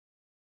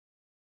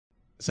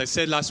As I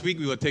said last week,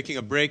 we were taking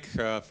a break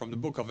from the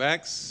book of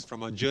Acts,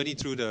 from our journey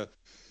through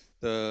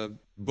the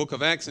book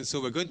of Acts. And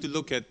so we're going to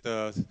look at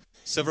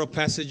several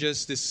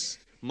passages this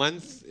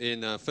month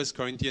in 1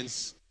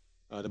 Corinthians,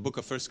 the book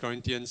of 1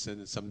 Corinthians,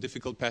 and some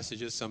difficult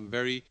passages, some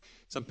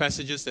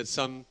passages that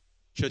some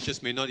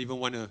churches may not even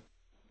want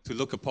to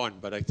look upon.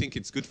 But I think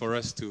it's good for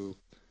us to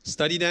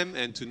study them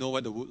and to know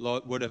what the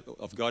Word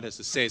of God has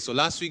to say. So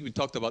last week we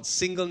talked about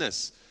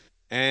singleness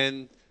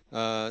and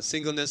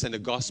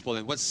the gospel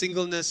and what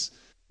singleness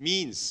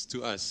means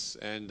to us.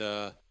 And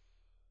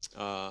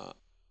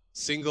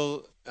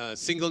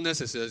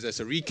singleness, as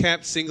a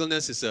recap,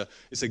 singleness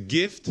is a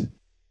gift,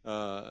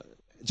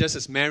 just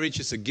as marriage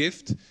is a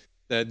gift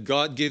that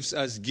God gives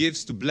us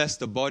gifts to bless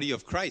the body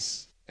of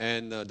Christ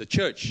and the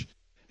church.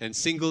 And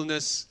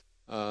singleness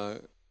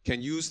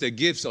can use their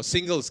gifts, or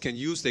singles can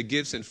use their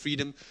gifts and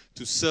freedom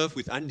to serve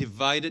with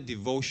undivided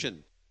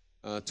devotion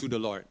to the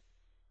Lord.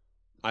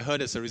 I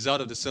heard as a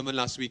result of the sermon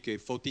last week, a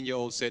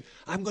 14-year-old said,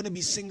 "I'm going to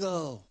be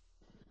single."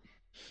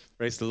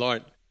 Praise the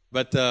Lord.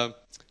 But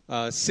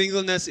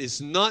singleness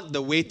is not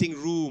the waiting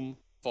room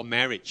for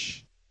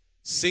marriage.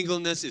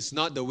 Singleness is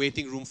not the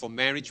waiting room for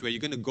marriage where you're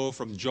going to go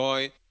from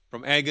joy,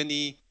 from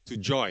agony to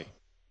joy.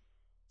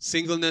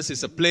 Singleness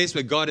is a place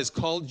where God has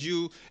called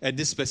you at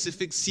this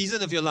specific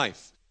season of your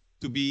life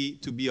to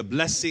be a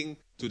blessing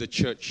to the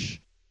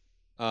church.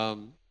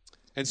 And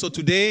so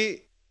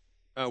today,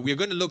 we are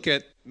going to look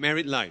at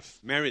married life,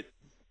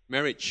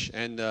 marriage,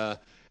 and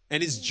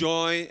its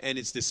joy and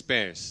its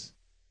despairs.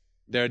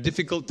 There are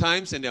difficult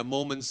times, and there are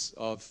moments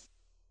of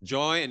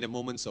joy, and there are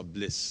moments of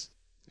bliss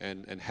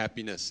and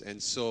happiness.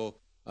 And so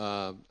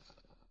I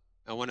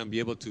want to be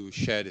able to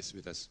share this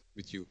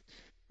with you.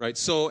 Right?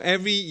 So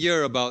every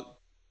year, about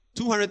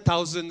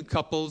 200,000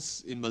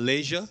 couples in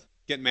Malaysia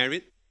get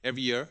married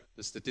every year.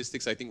 The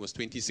statistics, I think, was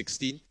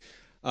 2016.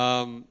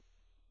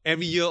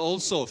 Every year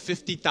also,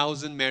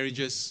 50,000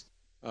 marriages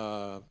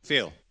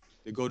fail.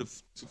 They go to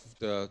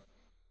the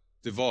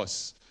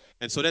divorce.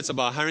 And so that's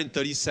about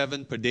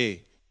 137 per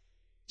day.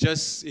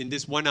 Just in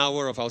this 1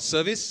 hour of our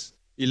service,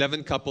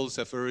 11 couples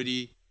have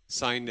already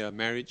signed their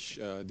marriage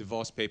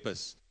divorce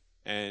papers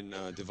and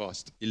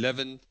divorced.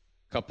 11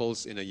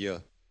 couples in a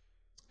year.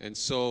 And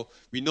so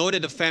we know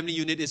that the family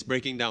unit is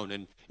breaking down,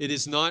 and it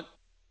is not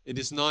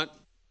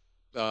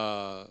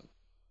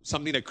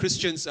something that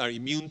Christians are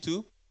immune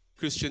to.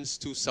 Christians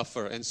too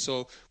suffer. And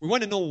so we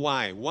want to know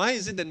why. Why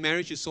is it that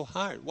marriage is so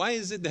hard? Why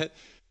is it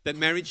that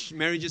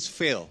marriages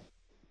fail?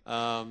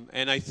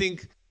 And I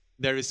think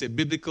there is a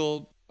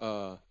biblical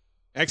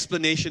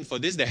explanation for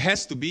this. There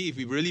has to be, if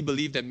we really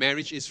believe that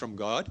marriage is from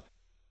God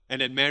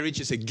and that marriage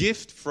is a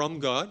gift from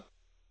God,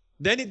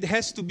 then there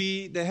has to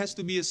be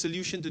a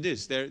solution to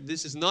this.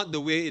 This is not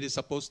the way it is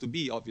supposed to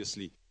be,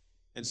 obviously.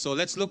 And so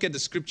let's look at the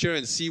scripture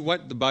and see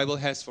what the Bible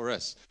has for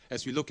us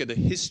as we look at the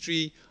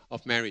history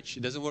of marriage.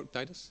 It doesn't work,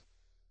 Titus?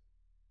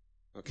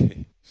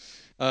 Okay.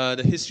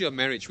 The history of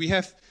marriage. We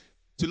have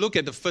to look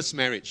at the first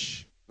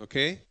marriage,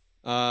 okay?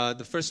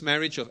 The first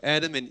marriage of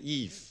Adam and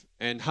Eve,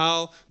 and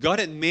how God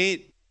had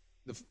made,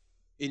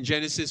 in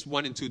Genesis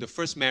 1 and 2, the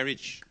first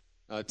marriage,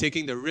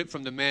 taking the rib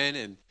from the man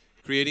and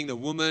creating the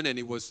woman, and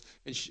it was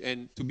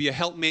and to be a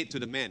helpmate to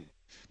the man.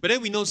 But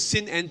then we know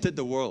sin entered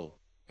the world,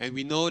 and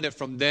we know that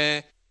from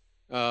there,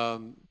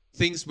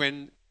 things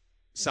went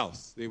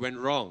south. They went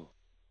wrong.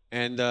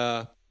 And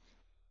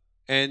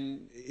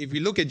if we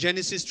look at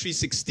Genesis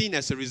 3:16,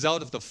 as a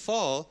result of the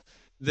fall,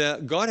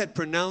 God had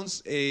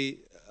pronounced a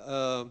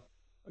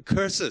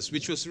curses,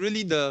 which was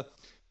really the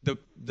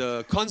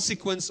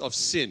consequence of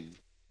sin.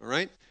 All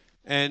right,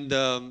 and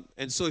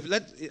so if you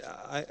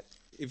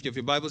have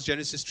your Bibles,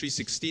 Genesis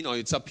 3:16, or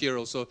it's up here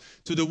also.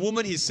 To the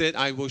woman he said,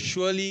 "I will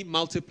surely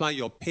multiply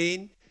your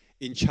pain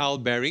in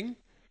childbearing,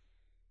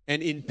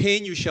 and in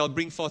pain you shall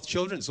bring forth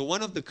children." So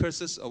one of the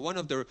curses, or one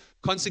of the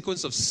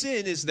consequences of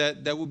sin, is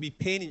that there will be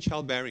pain in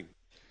childbearing.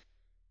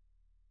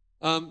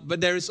 But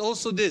there is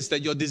also this,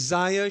 that your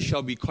desire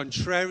shall be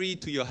contrary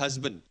to your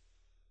husband,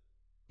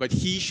 but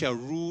he shall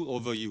rule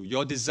over you.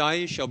 Your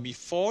desire shall be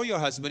for your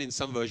husband in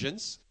some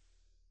versions,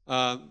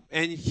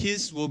 and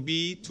his will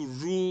be to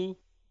rule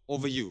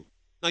over you.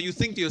 Now you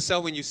think to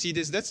yourself when you see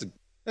this, that's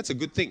a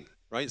good thing,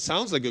 right? It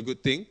sounds like a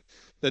good thing,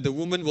 that the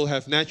woman will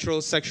have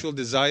natural sexual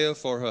desire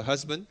for her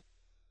husband.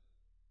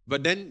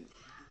 But then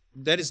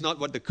that is not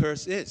what the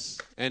curse is.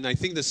 And I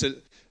think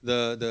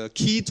the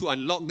key to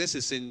unlock this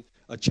is in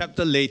a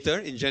chapter later,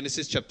 in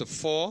Genesis chapter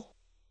 4,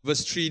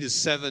 verse 3 to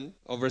 7,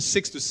 or verse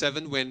 6 to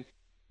 7, when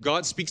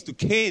God speaks to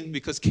Cain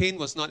because Cain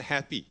was not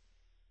happy.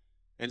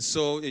 And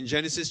so in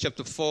Genesis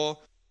chapter 4,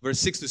 verse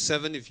 6 to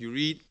 7, if you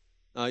read,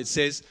 it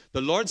says,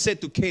 "The Lord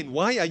said to Cain,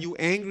 'Why are you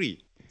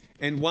angry?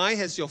 And why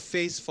has your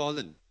face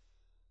fallen?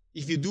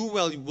 If you do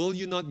well, will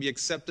you not be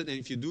accepted? And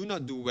if you do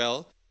not do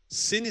well,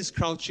 sin is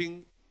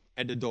crouching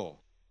at the door.'"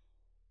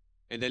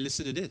 And then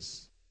listen to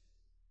this.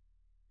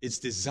 "Its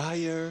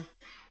desire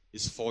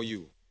is for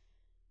you,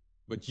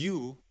 but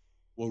you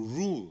will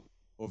rule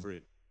over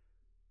it."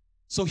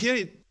 So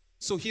here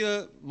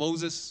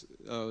Moses,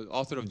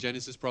 author of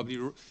Genesis, probably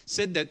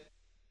said that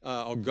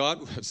or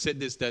God have said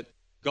this, that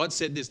God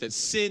said this, that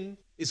sin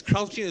is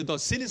crouching at the door.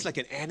 Sin is like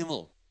an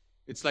animal.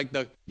 It's like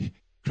the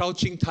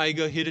crouching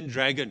tiger, hidden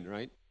dragon,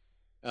 right?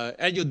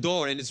 At your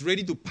door, and it's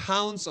ready to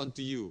pounce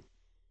onto you.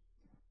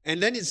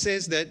 And then it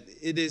says that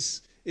it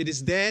is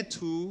there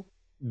to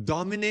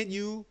dominate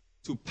you,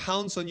 to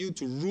pounce on you,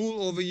 to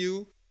rule over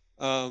you.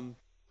 And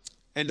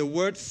the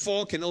word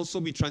for can also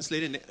be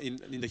translated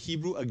in the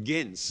Hebrew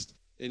against.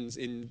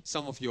 In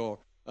some of your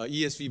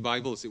ESV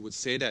Bibles, it would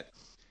say that.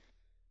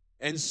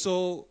 And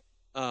so,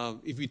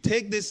 if we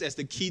take this as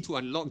the key to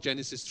unlock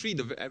Genesis 3,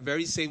 the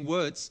very same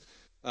words,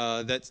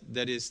 that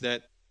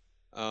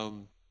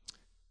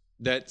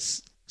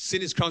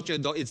sin is crouching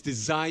at the door, its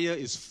desire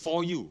is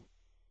for you.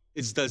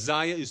 Its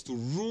desire is to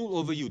rule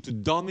over you, to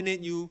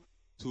dominate you,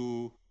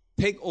 to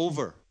take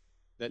over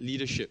that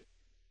leadership,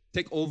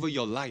 take over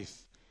your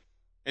life.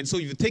 And so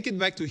if you take it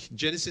back to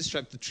Genesis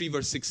chapter 3,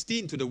 verse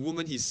 16, to the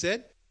woman he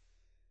said,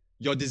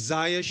 your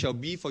desire shall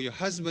be for your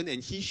husband,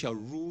 and he shall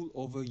rule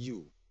over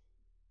you.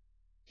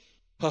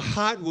 Her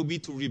heart will be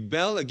to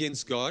rebel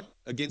against God,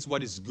 against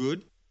what is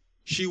good.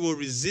 She will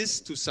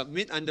resist to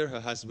submit under her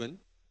husband.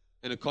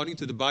 And according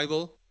to the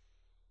Bible,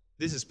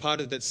 this is part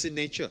of that sin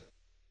nature.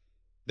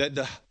 That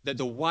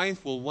the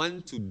wife will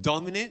want to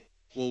dominate,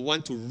 will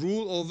want to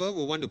rule over,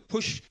 will want to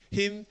push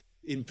him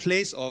in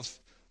place of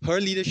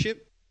her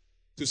leadership,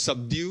 to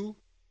subdue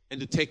and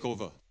to take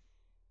over.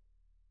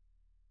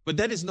 But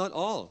that is not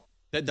all.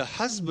 That the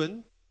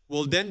husband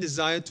will then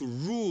desire to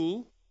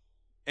rule,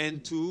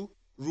 and to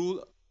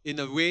rule in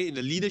a way, in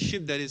a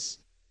leadership that is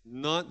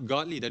not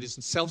godly, that is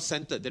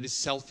self-centered, that is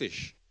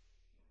selfish.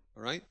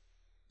 All right?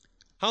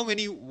 How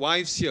many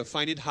wives here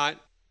find it hard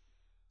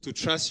to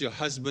trust your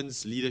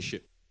husband's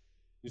leadership?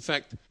 In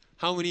fact,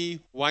 how many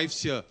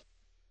wives here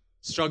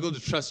struggle to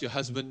trust your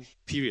husband,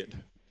 period?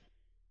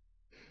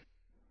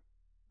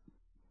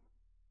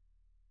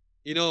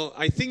 You know,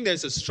 I think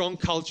there's a strong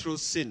cultural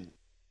sin,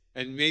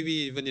 and maybe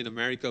even in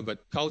America,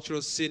 but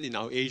cultural sin in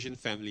our Asian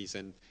families.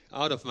 And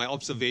out of my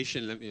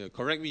observation,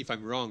 correct me if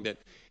I'm wrong, that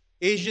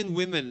Asian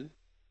women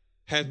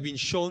have been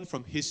shown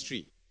from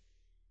history,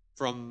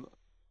 from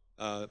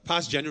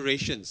past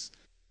generations,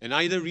 and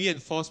either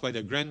reinforced by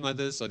their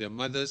grandmothers or their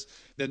mothers,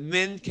 that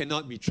men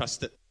cannot be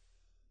trusted.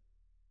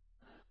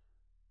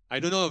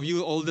 I don't know if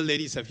you older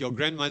ladies, have your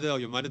grandmother or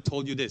your mother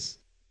told you this.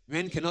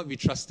 Men cannot be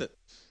trusted.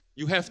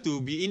 You have to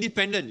be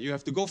independent. You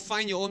have to go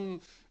find your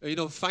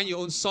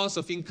own source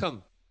of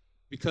income.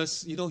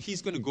 Because,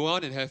 he's going to go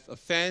out and have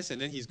affairs,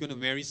 and then he's going to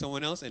marry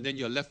someone else, and then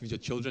you're left with your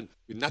children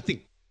with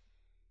nothing.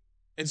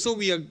 And so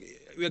we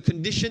are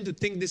conditioned to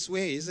think this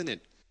way, isn't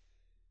it?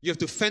 You have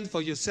to fend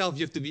for yourself.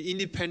 You have to be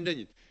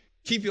independent.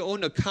 Keep your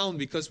own account,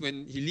 because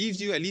when he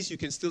leaves you, at least you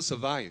can still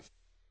survive.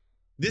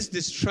 This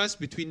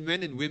distrust between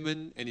men and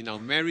women and in our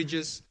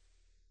marriages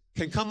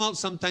can come out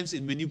sometimes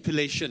in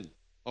manipulation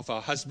of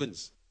our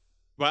husbands,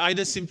 by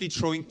either simply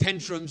throwing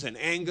tantrums and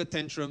anger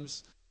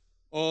tantrums,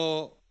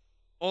 or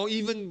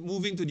even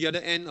moving to the other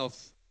end of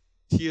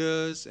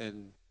tears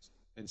and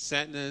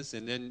sadness,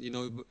 and then,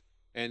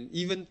 and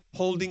even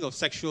holding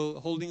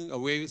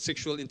away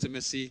sexual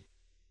intimacy.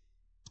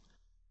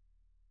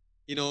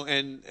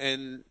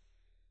 And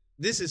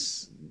this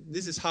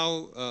is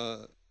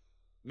how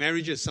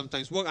marriages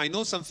sometimes work. I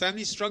know some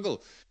families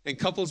struggle and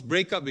couples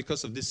break up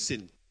because of this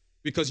sin.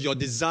 Because your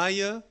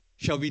desire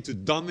shall be to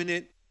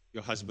dominate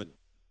your husband.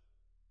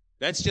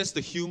 That's just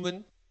the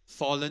human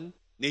fallen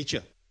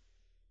nature.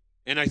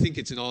 And I think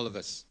it's in all of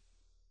us.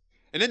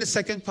 And then the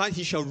second part,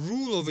 he shall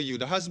rule over you.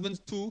 The husband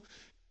too,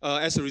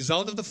 as a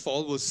result of the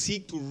fall, will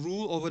seek to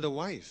rule over the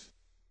wife.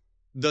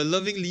 The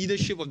loving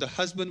leadership of the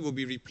husband will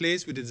be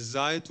replaced with a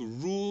desire to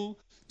rule,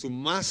 to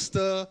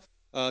master,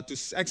 to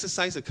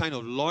exercise a kind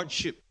of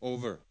lordship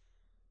over.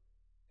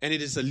 And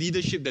it is a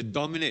leadership that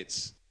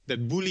dominates,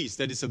 that bullies,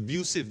 that is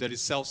abusive, that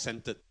is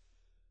self-centered.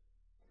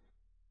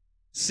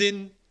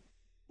 Sin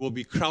will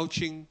be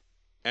crouching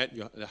at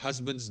the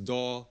husband's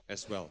door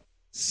as well,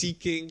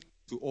 seeking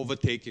to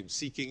overtake him,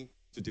 seeking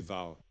to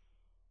devour.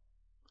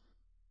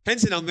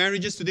 Hence, in our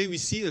marriages today, we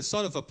see a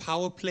sort of a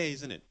power play,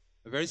 isn't it?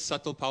 A very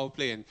subtle power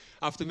play. And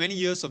after many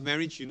years of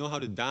marriage, you know how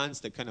to dance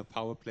that kind of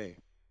power play.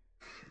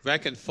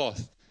 Back and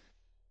forth.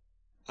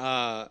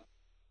 And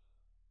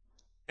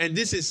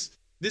this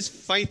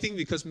fighting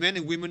because men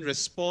and women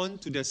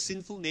respond to their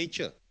sinful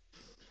nature.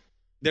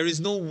 There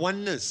is no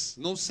oneness,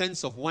 no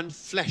sense of one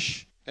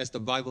flesh as the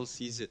Bible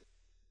sees it.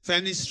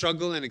 Families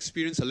struggle and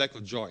experience a lack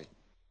of joy.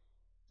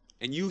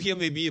 And you here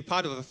may be a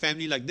part of a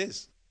family like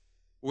this,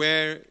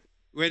 where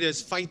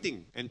there's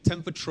fighting and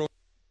temper throwing,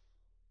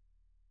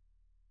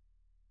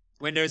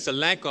 when there's a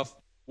lack of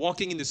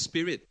walking in the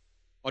Spirit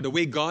or the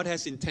way God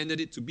has intended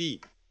it to be.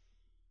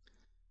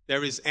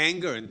 There is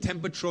anger and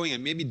temper throwing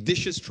and maybe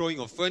dishes throwing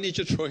or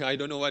furniture throwing. I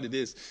don't know what it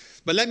is.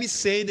 But let me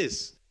say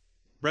this,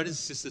 brothers and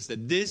sisters,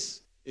 that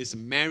this is a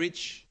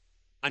marriage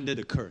under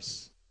the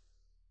curse.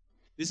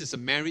 This is a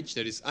marriage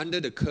that is under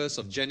the curse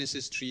of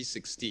Genesis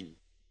 3:16.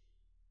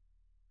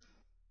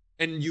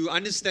 And you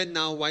understand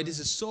now why this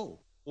is so.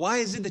 Why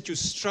is it that you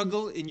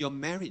struggle in your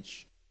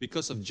marriage?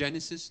 Because of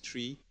Genesis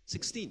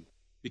 3:16.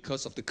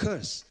 Because of the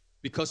curse.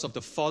 Because of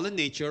the fallen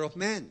nature of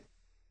man.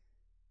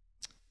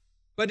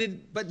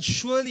 But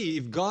surely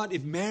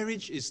if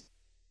marriage is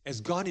as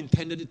God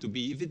intended it to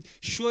be,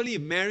 surely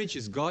if marriage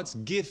is God's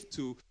gift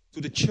to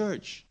the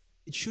church,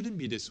 it shouldn't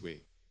be this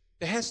way.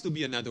 There has to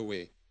be another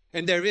way.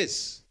 And there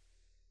is.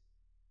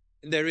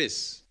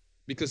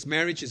 Because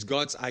marriage is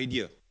God's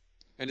idea.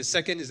 And the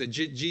second is that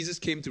Jesus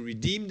came to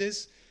redeem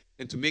this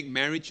and to make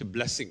marriage a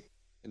blessing,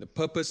 and the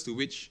purpose to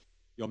which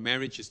your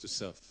marriage is to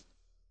serve.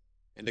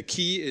 And the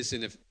key is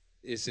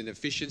in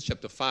Ephesians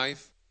chapter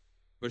 5,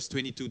 verse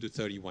 22 to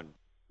 31,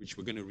 which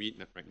we're going to read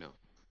right now.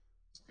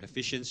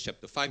 Ephesians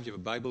chapter 5, if you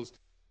have Bibles,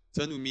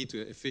 turn with me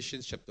to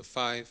Ephesians chapter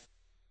 5,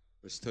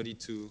 verse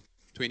 22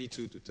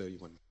 to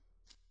 31.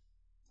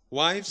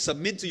 Wives,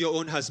 submit to your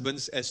own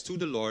husbands as to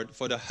the Lord,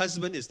 for the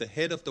husband is the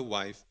head of the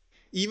wife,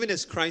 even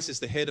as Christ is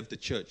the head of the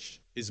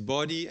church, his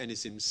body, and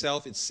is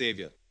himself its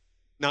Savior.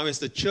 Now as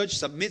the church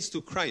submits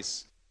to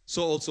Christ,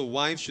 so also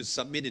wives should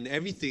submit in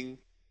everything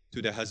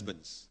to their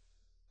husbands.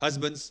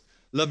 Husbands,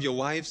 love your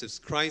wives as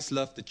Christ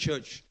loved the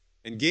church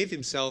and gave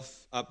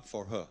himself up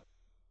for her,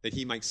 that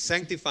he might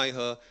sanctify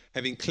her,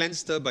 having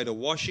cleansed her by the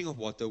washing of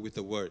water with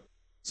the word,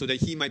 so that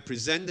he might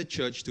present the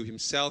church to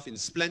himself in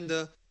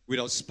splendor,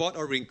 without spot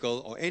or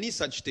wrinkle or any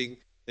such thing,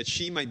 that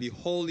she might be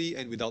holy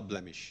and without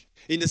blemish.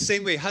 In the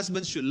same way,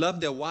 husbands should love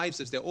their wives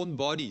as their own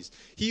bodies.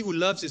 He who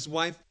loves his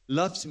wife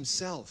loves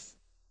himself.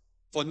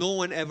 For no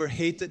one ever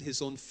hated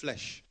his own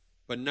flesh,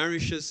 but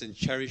nourishes and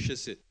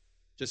cherishes it,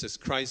 just as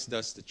Christ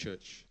does the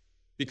church,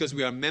 because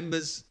we are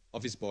members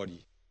of his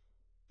body.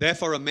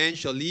 Therefore a man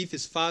shall leave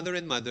his father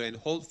and mother and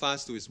hold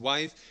fast to his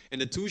wife, and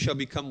the two shall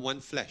become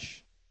one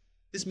flesh.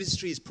 This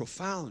mystery is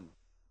profound,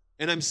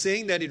 and I'm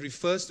saying that it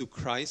refers to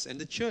Christ and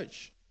the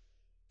church.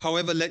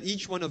 However, let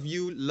each one of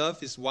you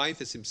love his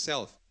wife as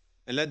himself,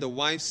 and let the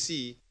wife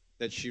see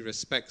that she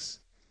respects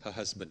her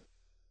husband.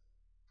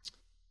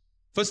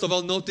 First of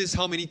all, notice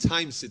how many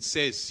times it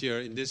says here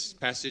in this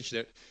passage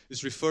that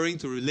it's referring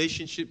to a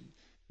relationship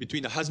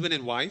between the husband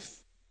and wife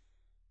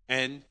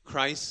and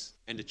Christ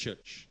and the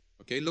church.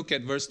 Okay, look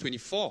at verse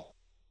 24.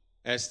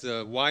 As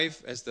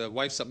wife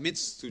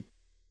submits to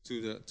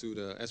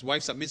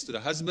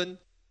the husband,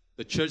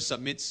 the church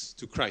submits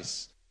to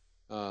Christ.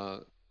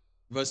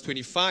 Verse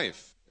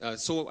 25.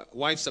 So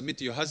wives, submit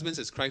to your husbands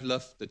as Christ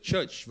loved the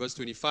church. Verse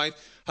 25.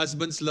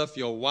 Husbands, love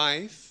your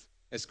wife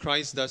as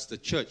Christ does the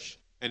church.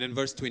 And then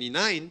verse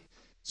 29.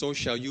 So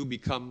shall you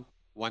become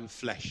one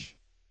flesh,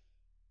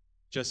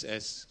 just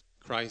as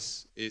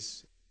Christ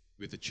is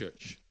with the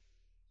church.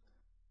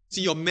 See,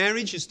 your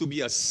marriage is to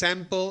be a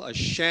sample, a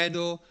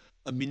shadow,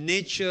 a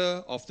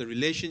miniature of the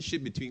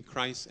relationship between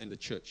Christ and the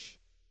church.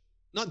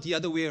 Not the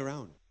other way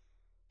around.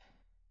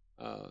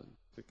 And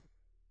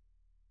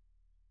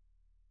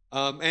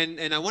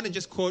I want to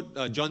just quote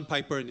John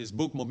Piper in his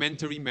book,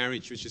 Momentary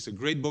Marriage, which is a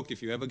great book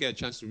if you ever get a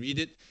chance to read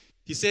it.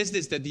 He says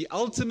this, that the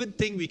ultimate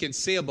thing we can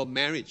say about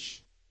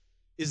marriage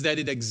is that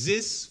it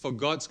exists for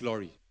God's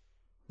glory.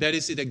 That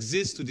is, it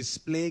exists to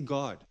display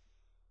God.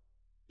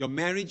 Your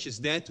marriage is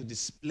there to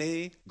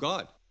display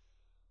God.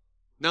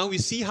 Now we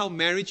see how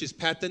marriage is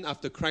patterned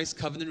after Christ's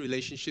covenant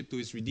relationship to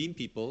his redeemed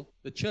people,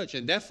 the church.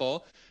 And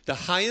therefore, the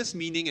highest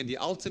meaning and the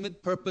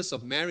ultimate purpose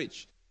of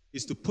marriage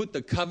is to put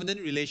the covenant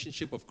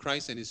relationship of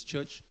Christ and his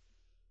church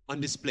on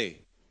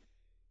display.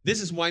 This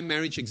is why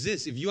marriage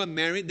exists. If you are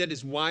married, that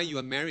is why you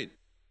are married.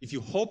 If you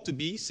hope to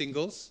be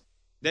singles,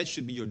 that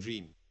should be your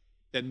dream.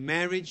 That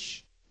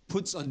marriage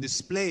puts on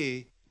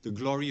display the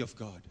glory of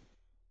God.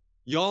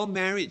 Your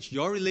marriage,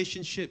 your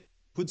relationship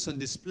puts on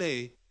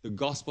display the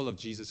gospel of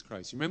Jesus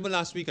Christ. Remember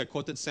last week I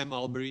quoted Sam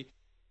Albury?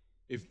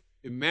 If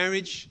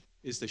marriage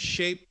is the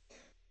shape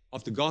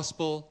of the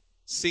gospel,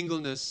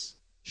 singleness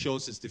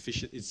shows its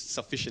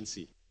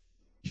sufficiency.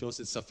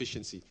 Shows its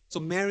sufficiency. So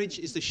marriage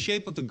is the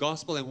shape of the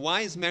gospel. And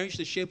why is marriage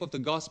the shape of the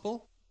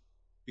gospel?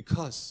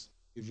 Because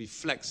it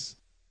reflects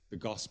the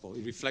gospel.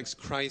 It reflects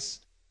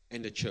Christ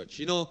and the church.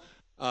 You know,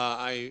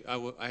 I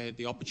had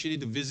the opportunity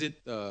to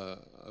visit an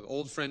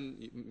old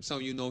friend, some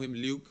of you know him,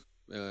 Luke,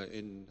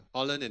 in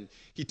Holland, and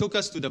he took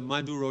us to the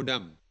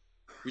Madurodam,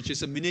 which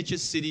is a miniature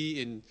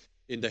city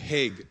in The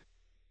Hague.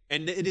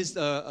 And it is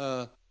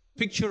a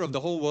picture of the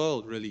whole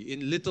world, really,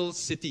 in little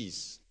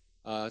cities.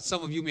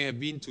 Some of you may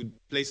have been to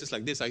places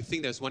like this. I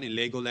think there's one in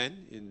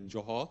Legoland in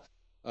Johor.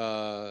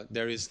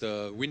 There is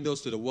the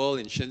Windows to the World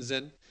in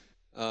Shenzhen,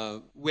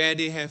 where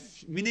they have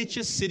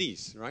miniature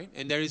cities, right?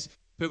 And there is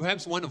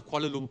perhaps one of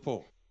Kuala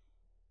Lumpur.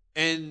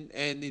 And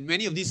in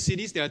many of these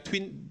cities, there are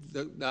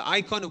the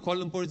icon of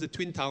Kuala Lumpur is the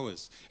Twin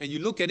Towers. And you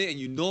look at it and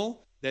you know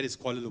that is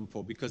Kuala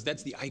Lumpur because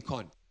that's the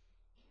icon.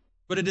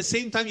 But at the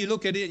same time, you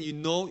look at it and you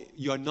know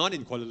you are not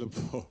in Kuala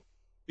Lumpur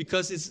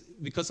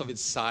because of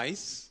its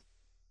size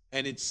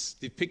and its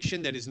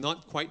depiction that is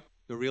not quite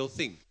the real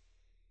thing.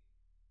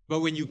 But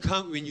when you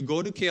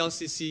go to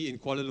KLCC in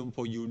Kuala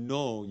Lumpur, you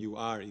know you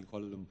are in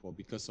Kuala Lumpur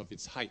because of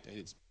its height and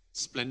its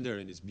splendor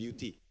and its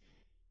beauty.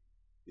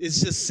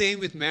 It's the same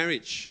with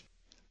marriage.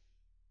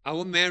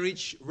 Our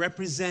marriage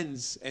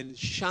represents and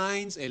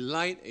shines a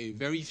light, a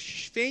very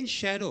faint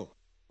shadow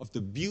of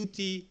the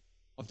beauty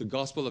of the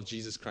gospel of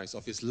Jesus Christ,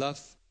 of his love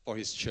for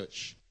his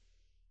church.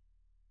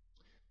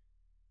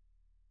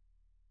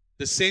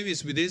 The same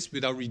is with this,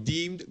 with our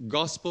redeemed,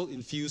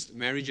 gospel-infused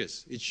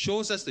marriages. It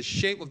shows us the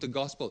shape of the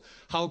gospel,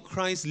 how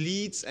Christ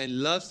leads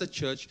and loves the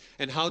church,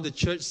 and how the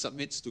church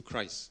submits to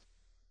Christ.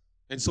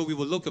 And so we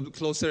will look a bit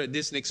closer at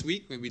this next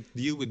week when we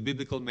deal with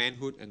biblical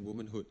manhood and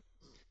womanhood.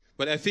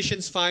 But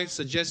Ephesians 5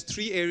 suggests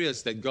 3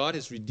 areas that God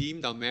has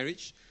redeemed our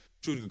marriage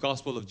through the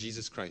gospel of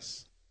Jesus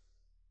Christ.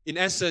 In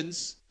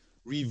essence,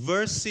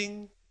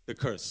 reversing the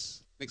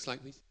curse. Next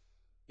slide, please.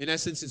 In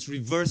essence, it's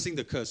reversing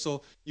the curse.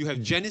 So you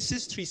have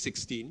Genesis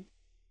 3:16.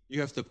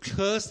 You have the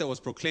curse that was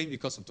proclaimed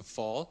because of the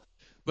fall.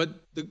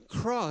 But the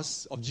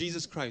cross of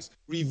Jesus Christ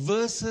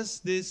reverses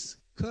this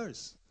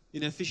curse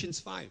in Ephesians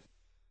 5.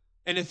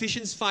 And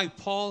Ephesians 5,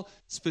 Paul,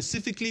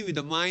 specifically with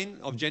the mind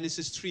of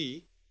Genesis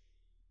 3,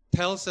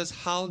 tells us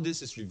how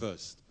this is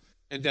reversed.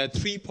 And there are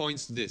 3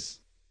 points to this.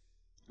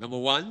 Number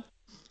 1,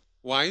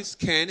 wives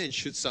can and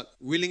should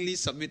willingly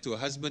submit to a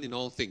husband in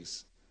all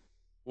things.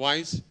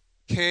 Wives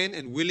can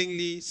and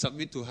willingly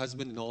submit to a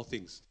husband in all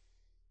things.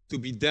 To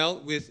be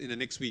dealt with in the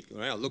next week. All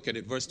right, I'll look at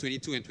it, verse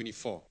 22 and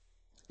 24.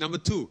 Number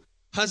 2,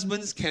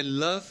 husbands can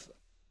love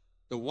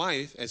the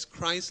wife as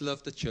Christ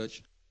loved the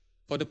church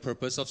for the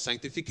purpose of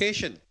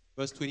sanctification.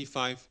 Verse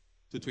 25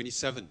 to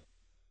 27.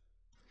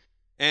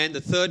 And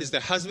the third is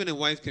that husband and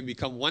wife can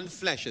become one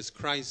flesh as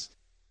Christ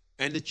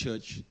and the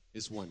church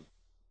is one.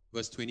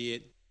 Verse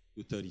 28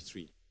 to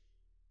 33.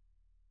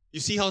 You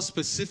see how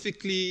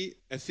specifically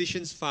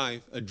Ephesians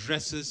 5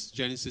 addresses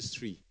Genesis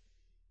 3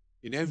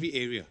 in every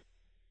area.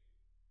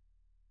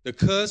 The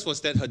curse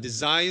was that her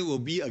desire will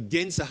be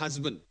against her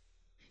husband.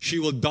 She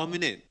will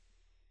dominate.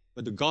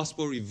 But the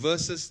gospel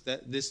reverses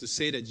this to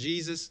say that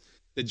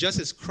just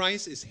as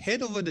Christ is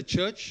head over the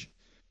church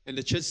and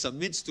the church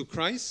submits to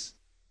Christ,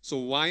 so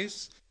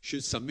wives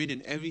should submit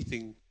in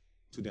everything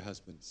to their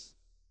husbands.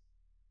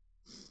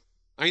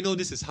 I know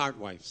this is hard,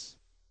 wives.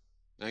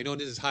 I know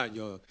this is hard.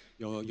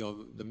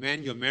 The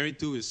man you're married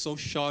to is so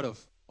short of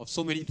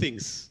so many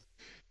things.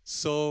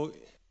 So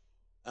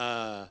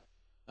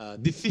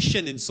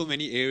deficient in so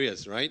many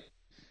areas, right?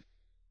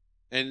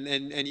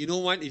 And you know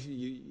what? If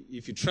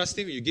you trust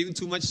him, you give him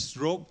too much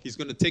rope, he's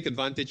going to take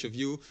advantage of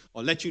you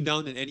or let you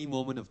down at any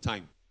moment of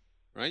time,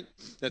 right?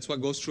 That's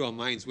what goes through our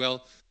minds.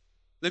 Well,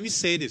 let me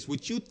say this.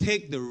 Would you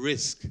take the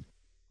risk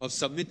of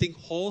submitting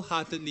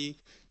wholeheartedly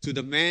to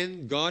the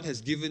man God has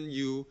given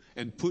you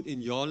and put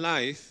in your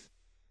life,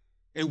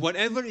 and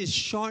whatever is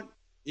short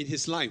in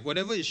his life,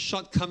 whatever is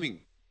shortcoming,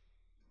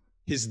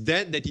 his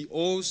debt that he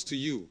owes to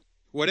you,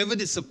 whatever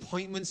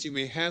disappointments you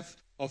may have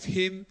of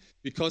him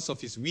because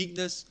of his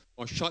weakness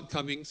or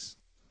shortcomings,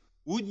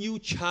 would you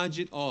charge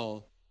it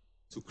all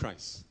to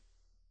Christ?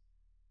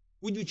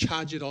 Would you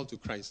charge it all to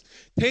Christ?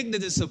 Take the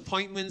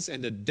disappointments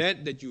and the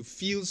debt that you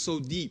feel so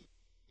deep,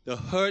 the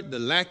hurt, the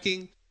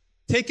lacking,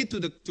 take it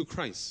to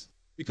Christ,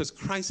 because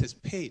Christ has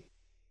paid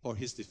for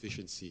his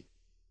deficiency,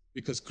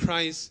 because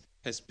Christ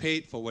has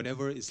paid for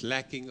whatever is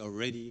lacking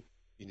already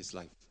in his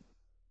life.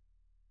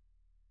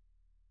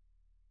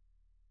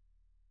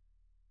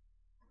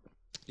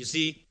 You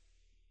see,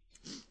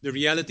 the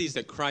reality is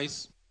that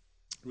Christ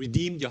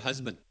redeemed your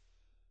husband,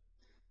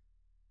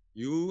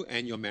 you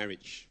and your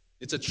marriage.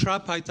 It's a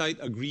tripartite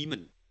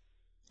agreement.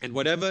 And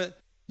whatever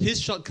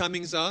his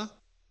shortcomings are,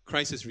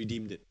 Christ has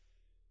redeemed it.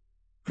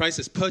 Christ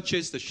has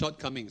purchased the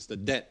shortcomings, the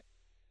debt.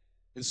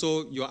 And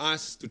so you're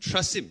asked to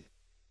trust him,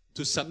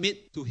 to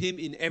submit to him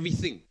in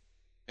everything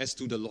as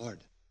to the Lord.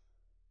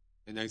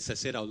 And as I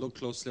said, I'll look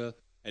closer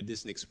at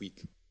this next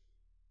week.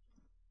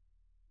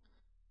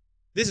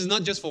 This is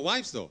not just for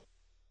wives, though.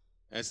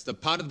 As the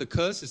part of the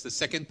curse is the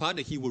second part,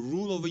 that he will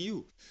rule over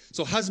you.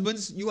 So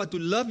husbands, you are to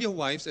love your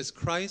wives as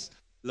Christ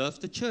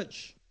loved the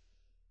church.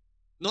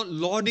 Not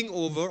lording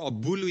over or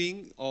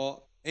bullying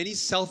or any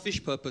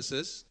selfish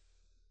purposes,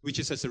 which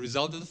is as a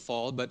result of the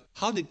fall, but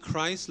how did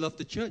Christ love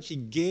the church? He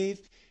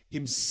gave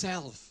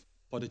himself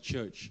for the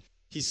church.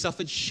 He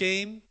suffered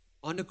shame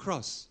on the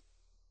cross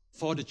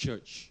for the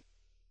church.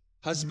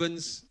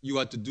 Husbands, you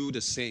are to do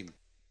the same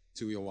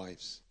to your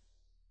wives.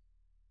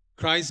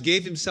 Christ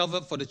gave himself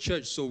up for the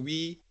church, so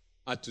we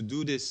are to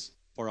do this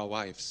for our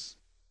wives.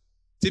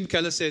 Tim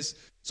Keller says,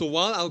 so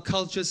while our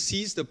culture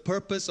sees the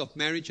purpose of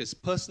marriage as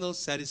personal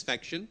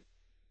satisfaction,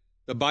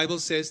 the Bible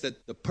says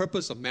that the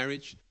purpose of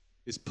marriage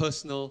is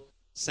personal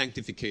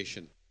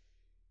sanctification.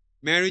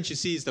 Marriage, you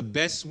see, is the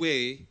best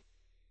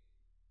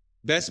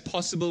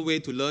possible way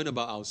to learn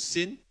about our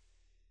sin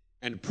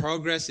and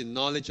progress in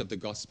knowledge of the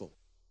gospel.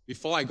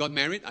 Before I got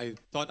married, I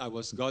thought I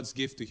was God's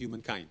gift to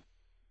humankind.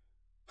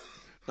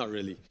 Not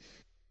really.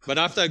 But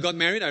after I got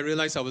married, I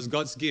realized I was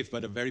God's gift,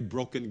 but a very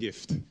broken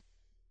gift.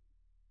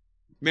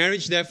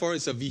 Marriage, therefore,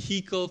 is a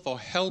vehicle for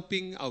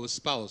helping our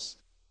spouse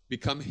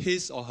become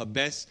his or her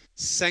best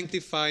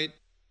sanctified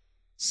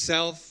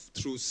self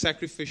through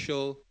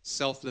sacrificial,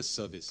 selfless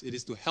service. It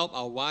is to help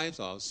our wives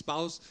or our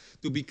spouse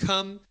to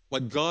become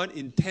what God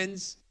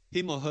intends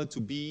him or her to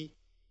be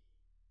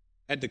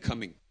at the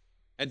coming,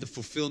 at the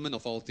fulfillment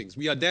of all things.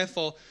 We are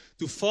therefore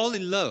to fall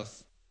in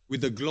love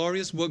with the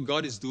glorious work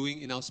God is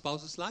doing in our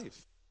spouse's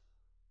life,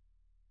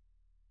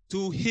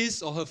 to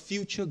his or her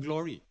future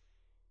glory,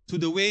 to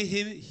the way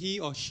he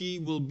or she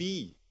will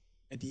be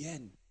at the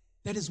end.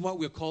 That is what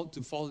we're called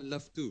to fall in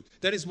love to.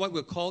 That is what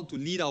we're called to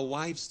lead our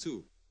wives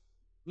to.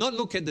 Not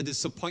look at the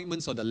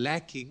disappointments or the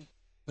lacking,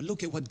 but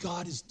look at what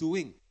God is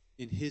doing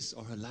in his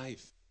or her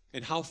life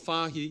and how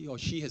far he or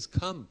she has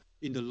come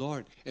in the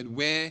Lord and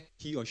where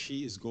he or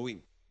she is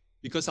going.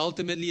 Because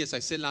ultimately, as I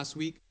said last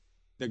week,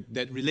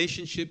 that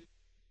relationship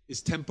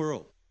is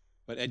temporal.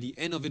 But at the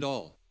end of it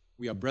all,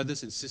 we are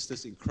brothers and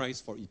sisters in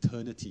Christ for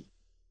eternity.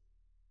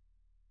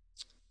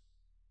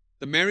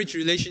 The marriage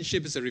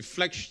relationship is a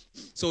reflection.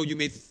 So you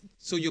may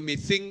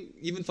think,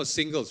 even for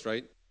singles,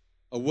 right?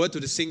 A word to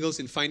the singles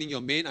in finding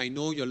your mate. I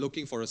know you're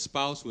looking for a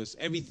spouse who has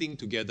everything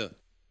together.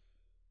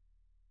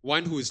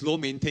 One who is low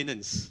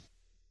maintenance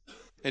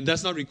and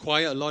does not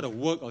require a lot of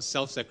work or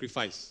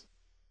self-sacrifice.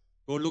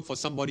 Don't look for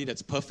somebody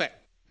that's perfect,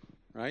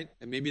 right?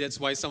 And maybe that's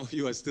why some of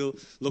you are still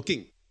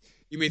looking.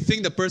 You may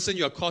think the person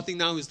you're courting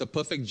now is the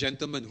perfect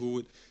gentleman who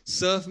would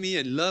serve me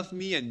and love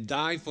me and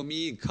die for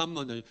me and come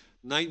on a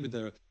night with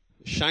a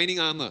shining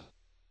armor.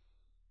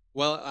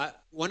 Well,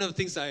 one of the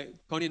things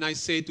Connie and I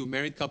say to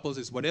married couples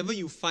is whatever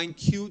you find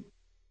cute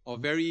or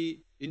very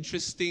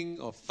interesting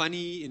or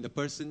funny in the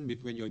person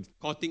when you're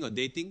courting or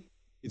dating,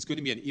 it's going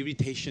to be an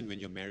irritation when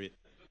you're married.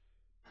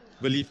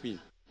 Believe me.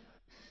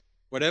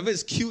 Whatever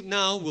is cute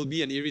now will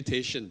be an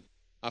irritation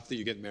after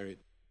you get married.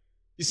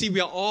 You see, we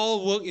are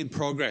all work in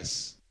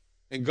progress.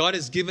 And God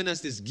has given us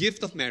this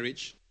gift of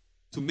marriage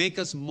to make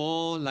us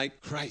more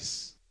like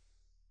Christ.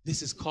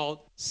 This is called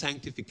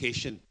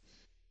sanctification.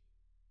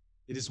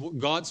 It is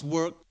God's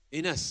work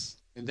in us.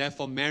 And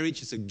therefore,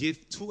 marriage is a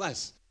gift to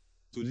us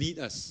to lead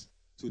us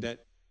to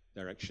that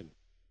direction.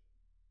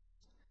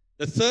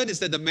 The third is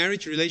that the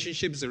marriage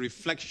relationship is a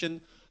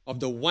reflection of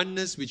the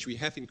oneness which we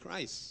have in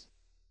Christ.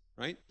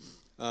 Right?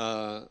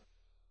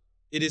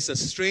 It is a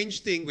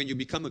strange thing when you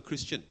become a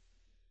Christian.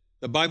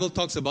 The Bible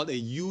talks about a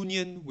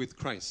union with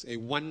Christ, a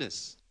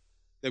oneness,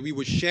 that we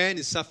would share in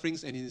his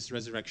sufferings and in his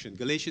resurrection.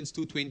 Galatians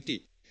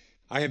 2:20.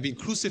 I have been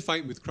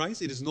crucified with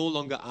Christ. It is no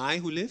longer I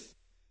who live,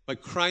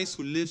 but Christ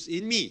who lives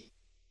in me.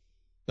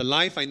 The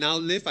life I now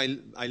live,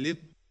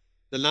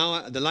 the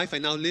life I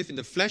now live in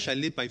the flesh, I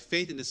live by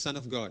faith in the Son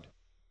of God,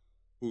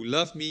 who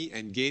loved me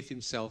and gave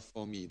himself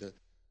for me.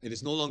 It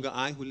is no longer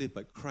I who live,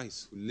 but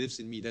Christ who lives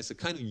in me. There's a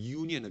kind of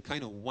union, a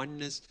kind of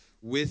oneness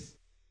with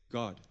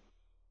God.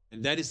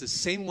 And that is the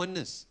same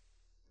oneness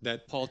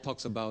that Paul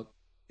talks about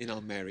in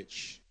our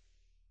marriage.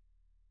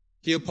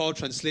 Here Paul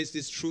translates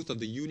this truth of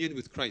the union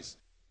with Christ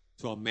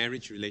to our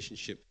marriage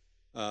relationship.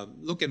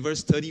 Look at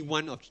verse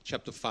 31 of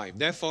chapter 5.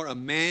 Therefore a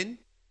man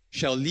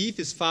shall leave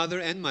his father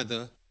and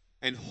mother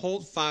and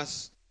hold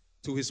fast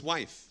to his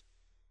wife,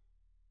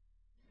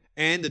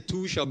 and the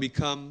two shall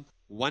become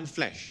one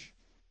flesh.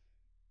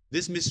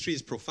 This mystery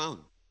is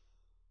profound.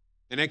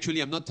 And actually,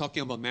 I'm not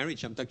talking about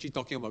marriage. I'm actually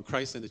talking about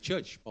Christ and the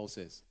church, Paul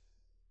says.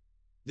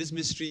 This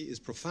mystery is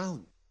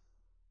profound,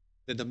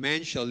 that the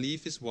man shall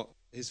leave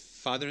his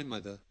father and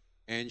mother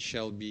and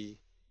shall be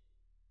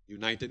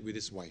united with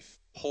his wife.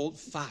 Hold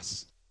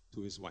fast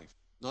to his wife,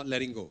 not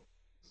letting go.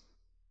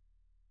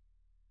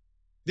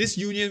 This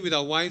union with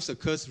our wives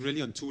occurs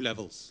really on two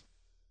levels.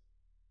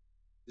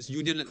 This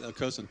union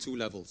occurs on two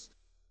levels.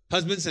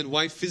 Husbands and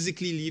wives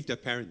physically leave their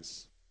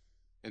parents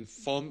and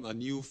form a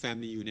new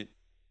family unit.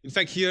 In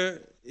fact,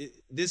 here,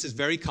 this is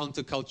very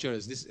counterculture,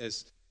 as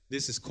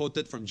this is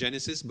quoted from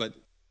Genesis, but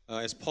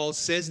as Paul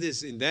says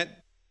this, in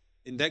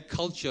that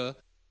culture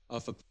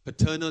of a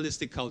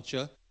paternalistic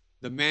culture,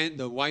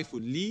 the wife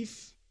would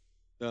leave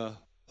the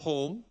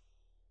home,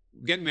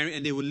 get married,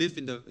 and they would live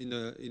in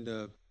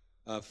the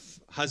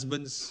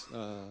husband's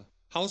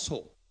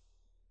household.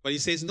 But he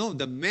says, no,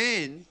 the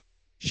man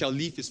shall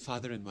leave his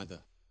father and mother.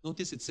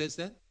 Notice it says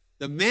that.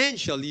 The man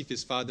shall leave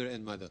his father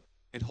and mother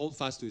and hold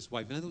fast to his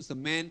wife. In other words, the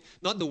man,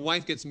 not the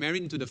wife gets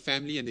married into the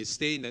family and they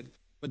stay in that,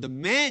 but the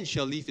man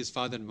shall leave his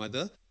father and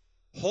mother,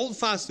 hold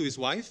fast to his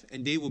wife,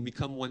 and they will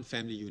become one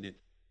family unit.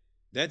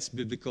 That's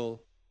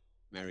biblical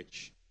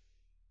marriage.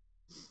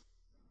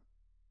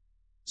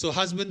 So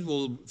husbands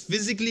will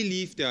physically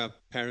leave their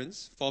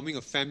parents, forming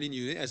a family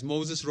unit. As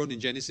Moses wrote in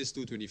Genesis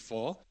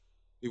 2:24,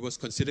 it was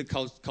considered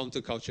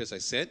counterculture, as I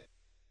said.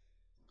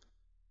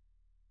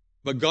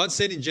 But God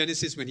said in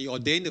Genesis, when he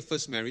ordained the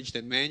first marriage,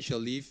 that man shall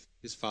leave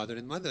his father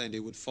and mother, and they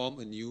would form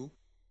a new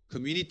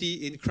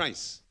community in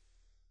Christ.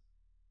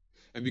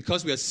 And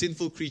because we are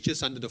sinful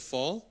creatures under the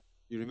fall,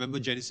 you remember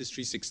Genesis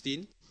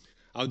 3:16,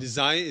 our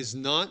desire is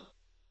not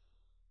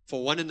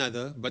for one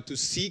another, but to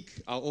seek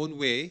our own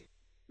way.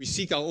 We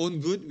seek our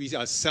own good. We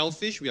are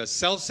selfish. We are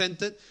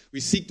self-centered. We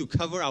seek to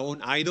cover our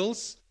own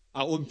idols,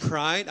 our own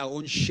pride, our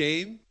own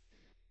shame,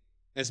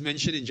 as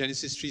mentioned in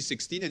Genesis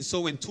 3:16. And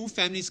so when two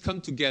families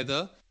come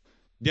together,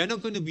 they're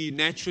not going to be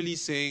naturally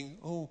saying,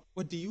 oh,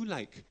 what do you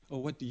like?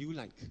 Or what do you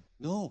like?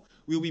 No,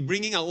 we'll be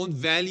bringing our own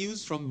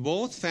values from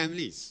both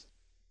families.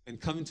 and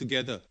coming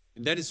together.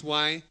 And that is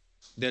why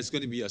there's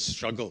going to be a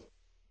struggle.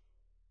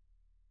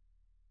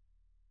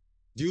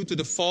 Due to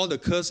the fall, the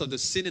curse of the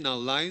sin in our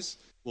lives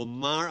will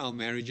mar our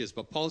marriages.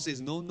 But Paul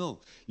says, no.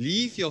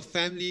 Leave your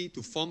family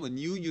to form a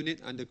new unit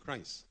under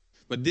Christ.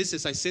 But this,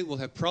 as I said, will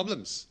have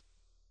problems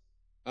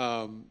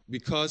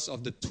because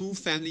of the two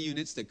family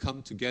units that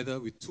come together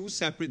with two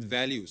separate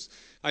values.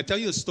 I tell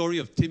you a story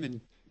of Tim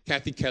and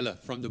Kathy Keller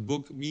from the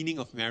book Meaning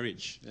of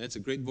Marriage. That's a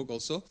great book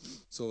also.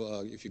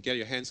 So if you get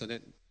your hands on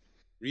it,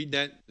 read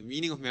that, The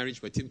Meaning of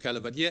Marriage by Tim Keller.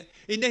 But yeah,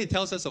 in there he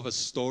tells us of a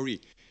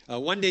story.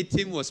 One day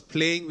Tim was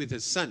playing with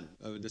his son.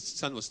 The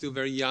son was still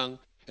very young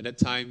at that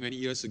time, many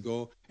years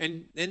ago.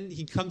 And then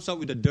he comes up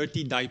with a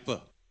dirty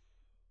diaper.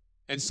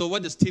 And so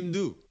what does Tim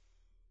do?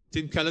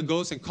 Tim Keller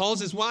goes and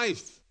calls his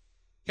wife.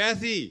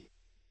 Kathy,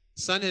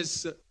 son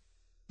has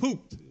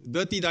pooped,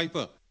 dirty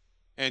diaper.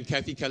 And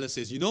Kathy Keller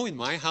says, in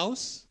my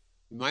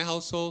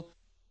household,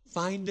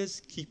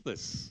 finders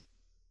keepers.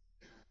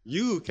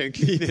 You can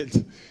clean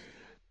it.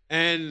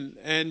 And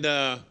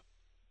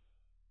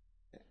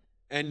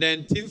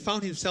then Tim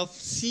found himself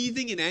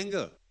seething in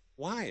anger.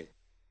 Why?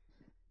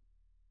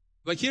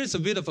 But here's a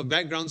bit of a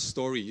background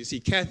story. You see,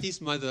 Kathy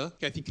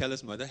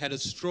Keller's mother, had a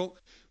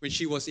stroke when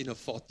she was in her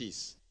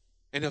 40s.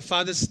 And her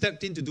father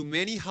stepped in to do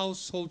many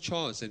household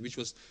chores, which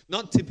was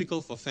not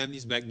typical for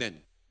families back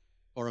then.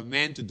 For a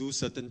man to do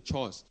certain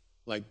chores,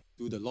 like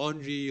do the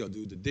laundry or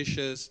do the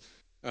dishes.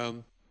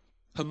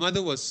 Her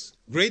mother was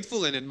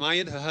grateful and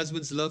admired her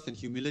husband's love and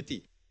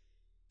humility.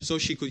 So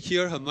she could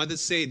hear her mother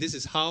say, "This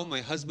is how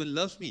my husband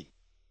loves me.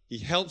 He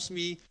helps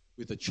me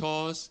with the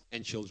chores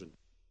and children."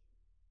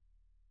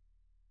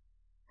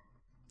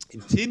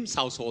 In Tim's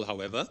household,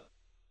 however,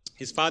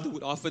 his father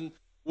would often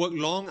work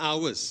long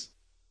hours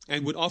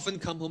and would often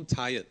come home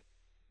tired.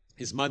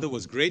 His mother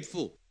was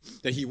grateful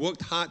that he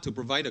worked hard to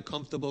provide a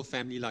comfortable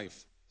family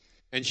life,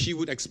 and she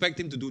would expect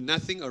him to do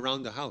nothing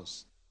around the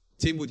house.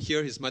 Tim would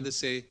hear his mother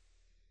say,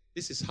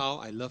 "This is how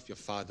I love your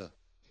father.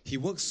 He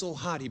works so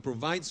hard. He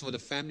provides for the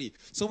family.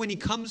 So when he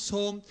comes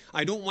home,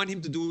 I don't want him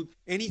to do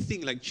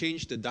anything like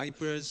change the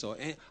diapers, or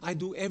I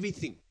do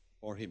everything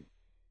for him."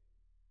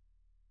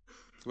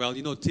 Well,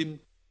 Tim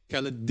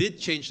Keller did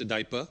change the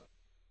diaper.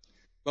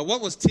 But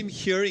what was Tim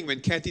hearing when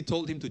Kathy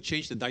told him to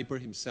change the diaper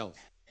himself?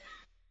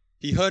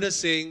 He heard her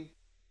saying,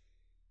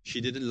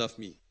 "She didn't love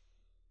me.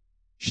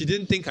 She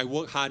didn't think I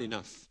worked hard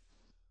enough."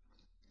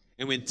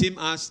 And when Tim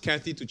asked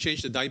Kathy to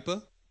change the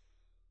diaper,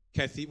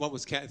 what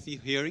was Kathy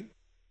hearing?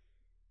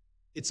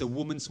 It's a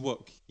woman's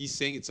work. He's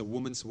saying it's a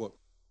woman's work.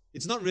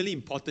 It's not really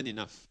important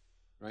enough,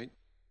 right?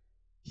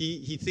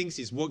 He thinks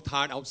he's worked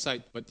hard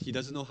outside, but he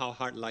doesn't know how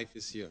hard life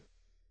is here.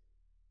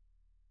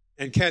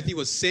 And Kathy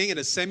was saying at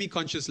a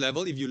semi-conscious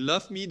level, if you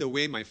love me the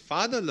way my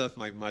father loved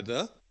my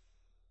mother,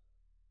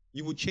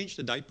 you would change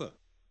the diaper.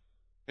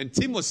 And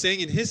Tim was saying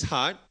in his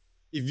heart,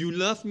 if you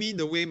love me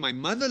the way my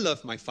mother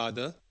loved my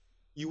father,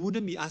 you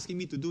wouldn't be asking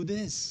me to do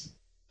this.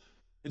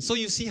 And so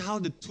you see how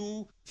the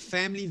two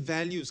family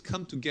values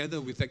come together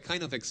with that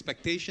kind of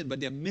expectation, but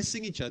they're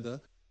missing each other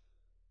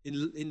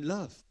in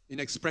love, in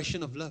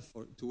expression of love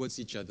towards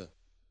each other.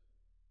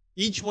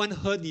 Each one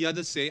heard the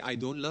other say, "I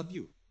don't love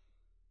you,"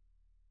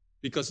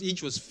 because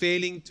each was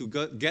failing to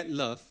get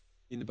love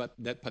in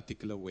that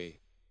particular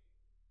way.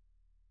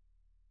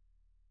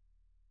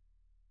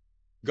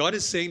 God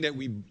is saying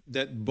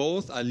that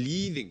both are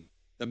leaving.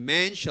 The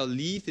man shall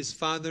leave his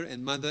father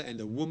and mother, and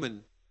the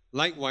woman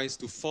likewise,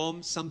 to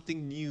form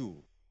something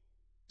new,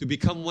 to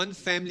become one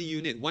family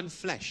unit, one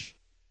flesh,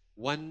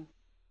 one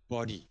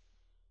body.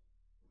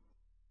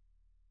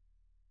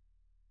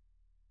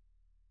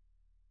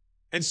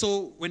 And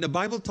so when the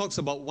Bible talks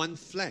about one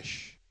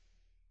flesh,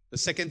 the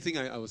second thing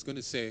I was going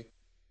to say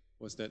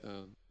was that,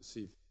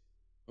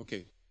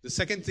 the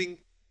second thing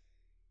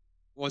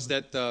was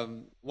that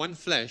one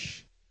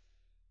flesh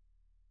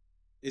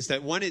is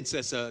that one,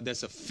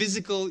 there's a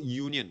physical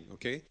union,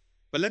 okay?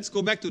 But let's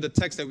go back to the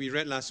text that we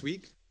read last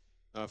week,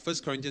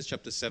 1 Corinthians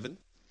chapter 7.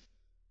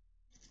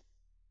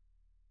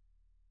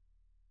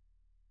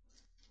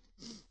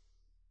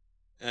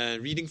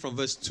 Reading from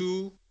verse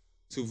 2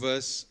 to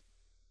verse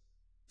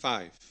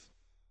 5.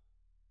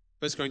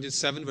 1 Corinthians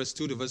 7, verse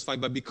 2 to verse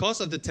 5. "But because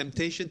of the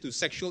temptation to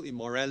sexual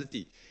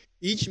immorality,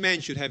 each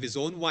man should have his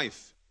own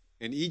wife,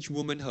 and each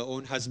woman her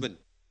own husband.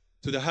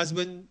 To the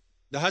husband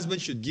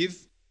should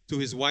give to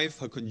his wife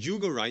her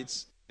conjugal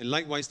rights, and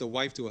likewise the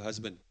wife to her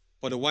husband.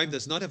 For the wife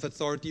does not have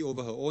authority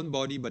over her own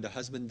body, but the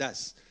husband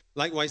does.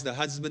 Likewise, the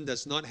husband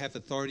does not have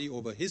authority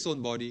over his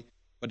own body,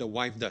 but the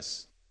wife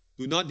does.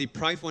 Do not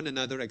deprive one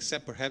another,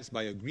 except perhaps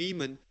by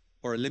agreement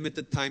for a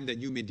limited time, that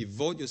you may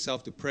devote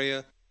yourself to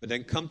prayer, but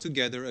then come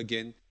together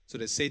again, so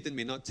that Satan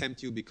may not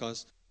tempt you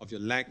because of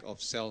your lack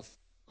of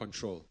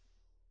self-control."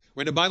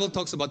 When the Bible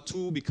talks about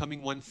two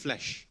becoming one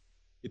flesh,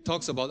 it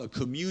talks about a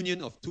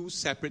communion of two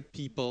separate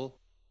people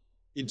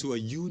into a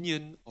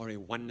union or a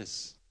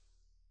oneness.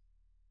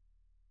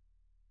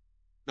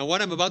 Now,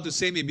 what I'm about to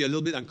say may be a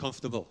little bit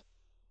uncomfortable,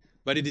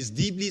 but it is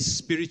deeply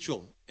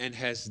spiritual and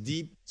has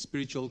deep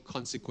spiritual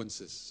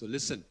consequences. So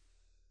listen,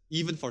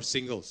 even for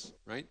singles,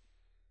 right?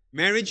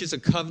 Marriage is a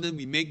covenant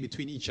we make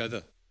between each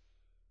other,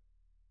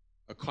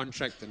 a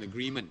contract, an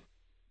agreement.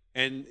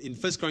 And in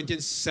 1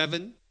 Corinthians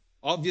 7,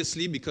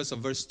 obviously because of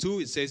verse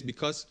 2, it says,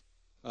 because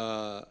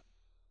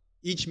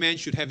each man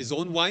should have his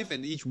own wife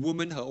and each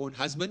woman her own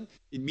husband.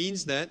 It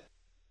means that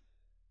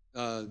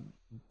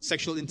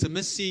sexual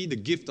intimacy, the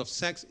gift of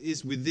sex,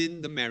 is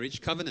within the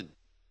marriage covenant,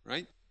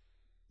 right?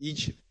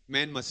 Each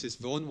man must have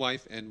his own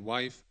wife and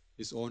wife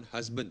his own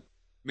husband.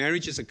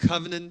 Marriage is a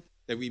covenant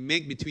that we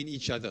make between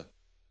each other.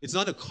 It's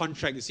not a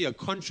contract. You see, a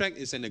contract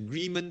is an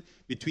agreement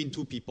between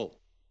two people.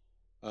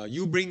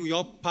 You bring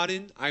your part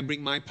in, I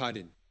bring my part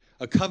in.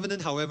 A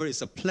covenant, however,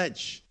 is a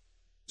pledge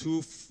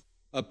to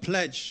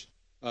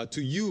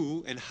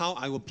you and how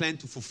I will plan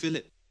to fulfill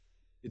it.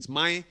 It's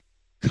my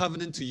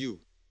covenant to you.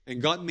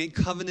 And God made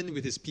covenant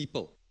with his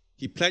people.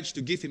 He pledged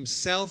to give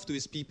himself to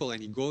his people,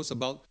 and he goes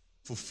about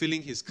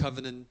fulfilling his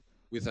covenant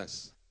with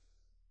us.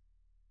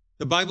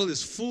 The Bible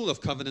is full of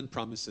covenant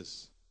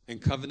promises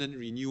and covenant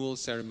renewal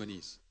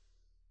ceremonies.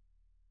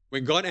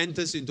 When God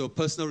enters into a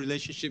personal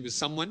relationship with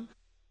someone,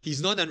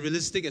 he's not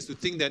unrealistic as to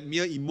think that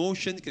mere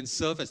emotion can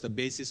serve as the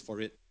basis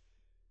for it.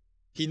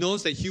 He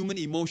knows that human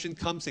emotion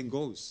comes and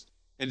goes,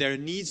 and there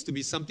needs to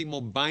be something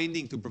more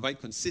binding to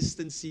provide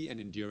consistency and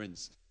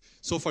endurance.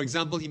 So, for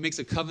example, he makes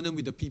a covenant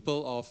with the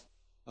people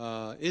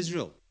of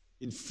Israel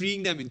in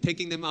freeing them, in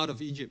taking them out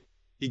of Egypt.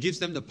 He gives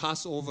them the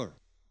Passover.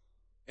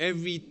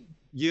 Every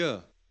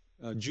year,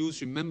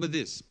 Jews remember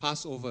this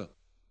Passover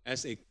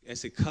as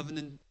a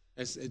covenant,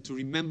 to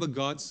remember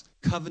God's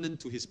covenant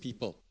to his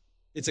people.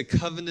 It's a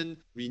covenant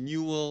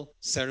renewal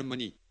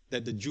ceremony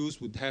that the Jews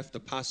would have the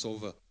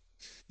Passover.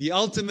 The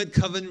ultimate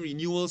covenant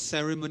renewal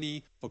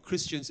ceremony for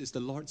Christians is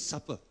the Lord's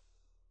Supper.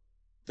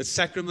 The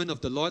sacrament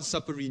of the Lord's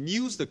Supper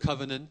renews the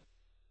covenant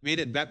made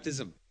at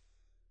baptism.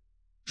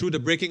 Through the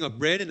breaking of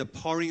bread and the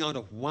pouring out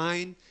of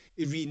wine,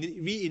 it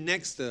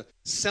reenacts the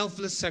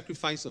selfless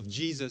sacrifice of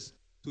Jesus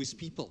to his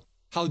people.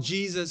 How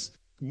Jesus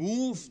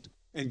moved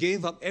and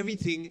gave up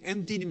everything,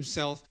 emptied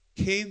himself,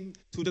 came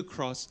to the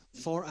cross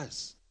for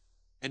us.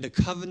 And the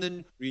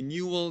covenant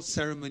renewal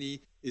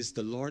ceremony is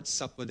the Lord's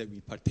Supper that we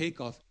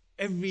partake of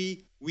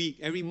every week,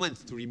 every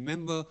month, to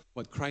remember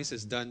what Christ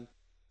has done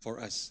for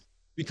us.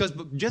 Because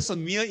just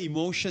on mere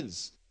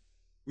emotions,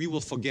 we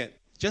will forget.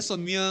 Just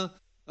on mere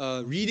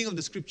reading of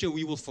the scripture,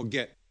 we will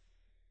forget.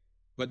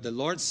 But the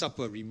Lord's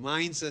Supper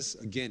reminds us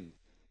again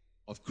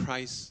of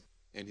Christ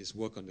and his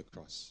work on the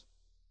cross.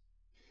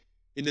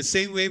 In the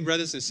same way,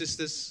 brothers and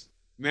sisters,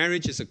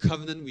 marriage is a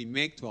covenant we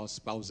make to our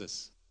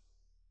spouses.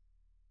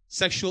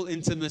 Sexual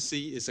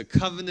intimacy is a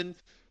covenant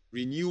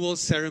renewal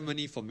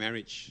ceremony for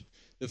marriage.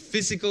 The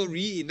physical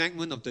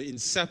reenactment of the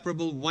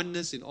inseparable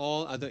oneness in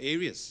all other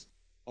areas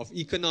of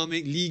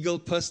economic, legal,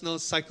 personal,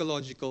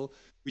 psychological,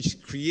 which is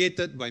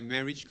created by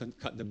marriage,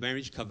 the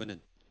marriage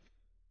covenant.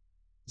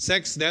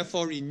 Sex,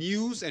 therefore,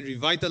 renews and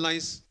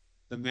revitalizes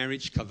the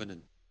marriage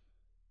covenant.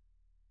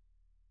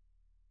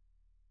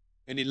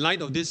 And in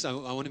light of this, I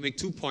want to make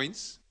 2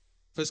 points.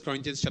 1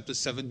 Corinthians chapter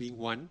 7 being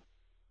one,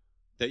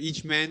 that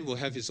each man will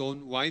have his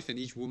own wife and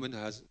each woman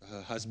has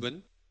her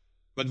husband.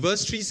 But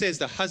verse 3 says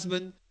the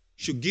husband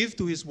should give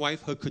to his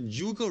wife her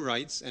conjugal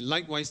rights, and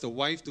likewise the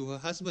wife to her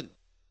husband.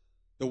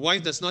 The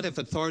wife does not have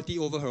authority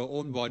over her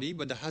own body,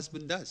 but the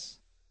husband does.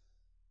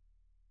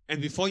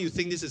 And before you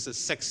think this is a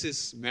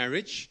sexist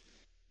marriage,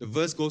 the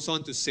verse goes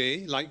on to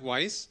say,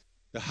 likewise,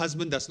 the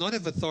husband does not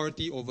have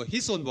authority over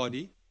his own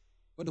body,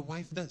 but the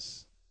wife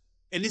does.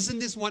 And isn't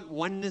this what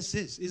oneness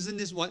is? Isn't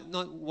this what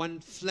not one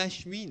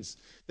flesh means?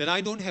 That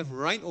I don't have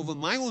right over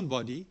my own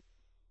body,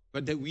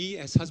 but that we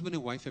as husband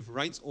and wife have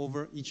rights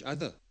over each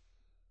other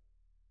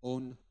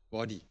own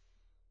body.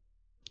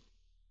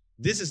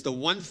 This is the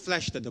one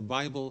flesh that the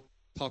Bible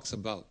talks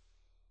about.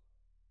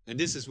 And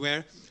this is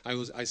where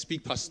I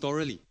speak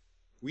pastorally.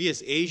 We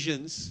as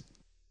Asians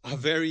are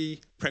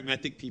very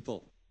pragmatic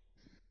people.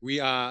 We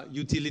are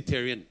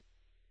utilitarian.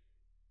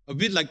 A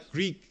bit like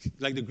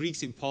the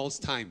Greeks in Paul's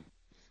time.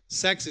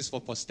 Sex is for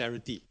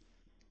posterity.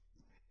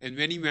 And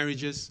many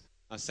marriages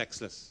are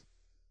sexless.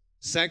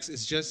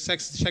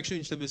 Sexual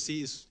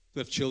intimacy is to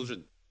have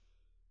children.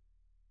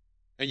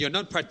 And you're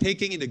not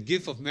partaking in the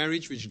gift of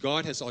marriage which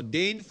God has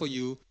ordained for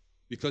you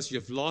because you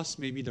have lost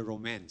maybe the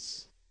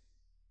romance.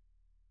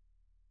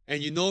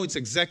 And you know it's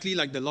exactly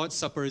like the Lord's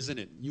Supper, isn't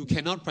it? You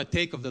cannot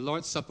partake of the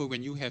Lord's Supper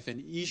when you have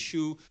an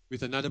issue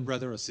with another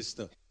brother or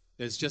sister.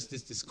 There's just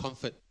this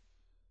discomfort.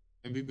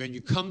 And when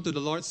you come to the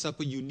Lord's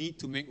Supper, you need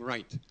to make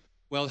right.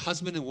 Well,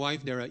 husband and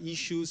wife, there are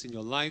issues in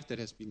your life that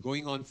has been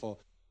going on for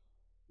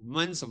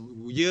months or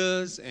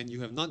years, and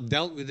you have not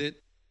dealt with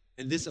it,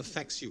 and this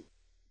affects you.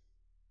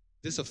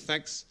 This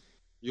affects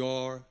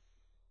your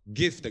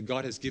gift that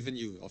God has given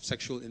you of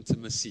sexual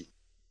intimacy.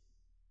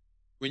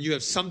 When you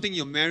have something in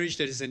your marriage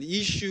that is an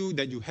issue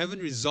that you haven't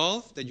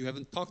resolved, that you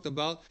haven't talked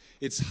about,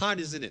 it's hard,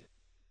 isn't it,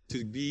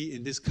 to be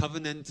in this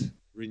covenant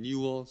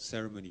renewal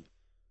ceremony.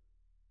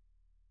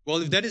 Well,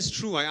 if that is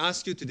true, I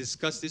ask you to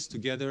discuss this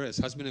together as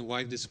husband and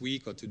wife this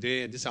week or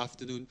today and this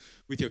afternoon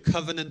with your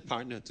covenant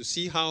partner to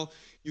see how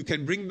you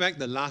can bring back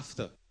the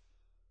laughter,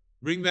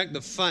 Bring back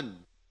the fun,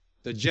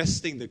 the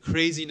jesting, the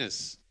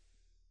craziness.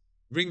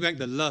 Bring back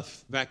the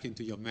love back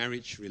into your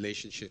marriage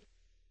relationship.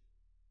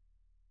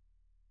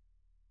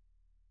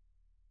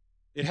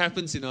 It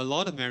happens in a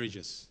lot of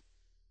marriages.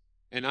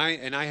 And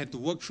I had to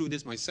work through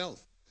this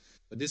myself.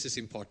 But this is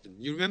important.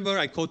 You remember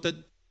I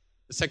quoted,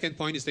 the second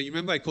point is that you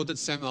remember I quoted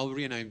Sam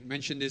Albury and I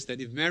mentioned this, that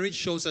if marriage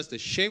shows us the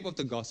shape of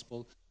the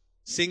gospel,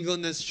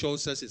 singleness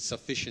shows us its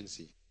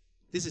sufficiency.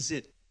 This is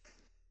it.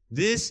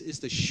 This is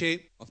the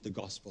shape of the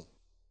gospel.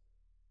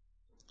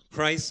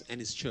 Christ and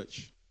his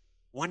church.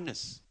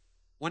 Oneness.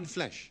 One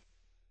flesh.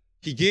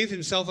 He gave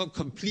himself up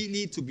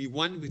completely to be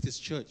one with his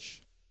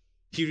church.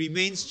 He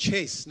remains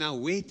chaste, now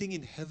waiting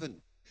in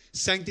heaven,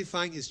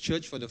 sanctifying his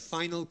church for the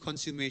final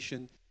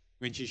consummation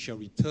when he shall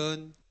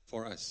return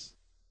for us.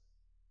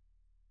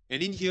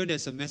 And in here,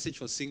 there's a message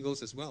for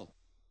singles as well.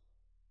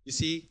 You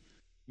see,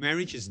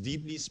 marriage is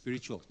deeply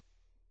spiritual.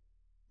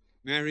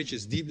 Marriage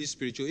is deeply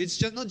spiritual. It's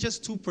just not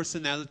just two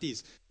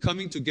personalities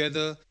coming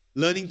together,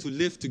 learning to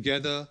live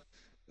together,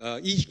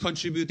 each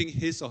contributing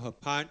his or her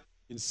part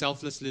in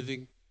selfless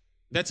living.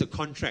 That's a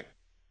contract,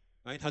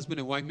 right? Husband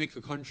and wife make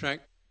a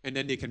contract, and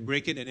then they can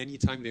break it at any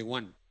time they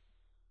want.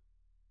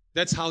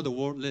 That's how the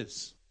world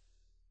lives.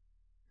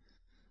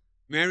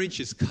 Marriage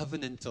is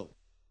covenantal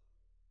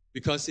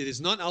because it is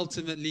not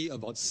ultimately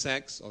about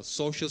sex or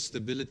social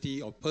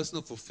stability or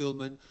personal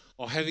fulfillment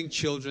or having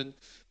children.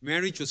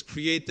 Marriage was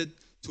created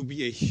to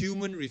be a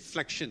human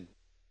reflection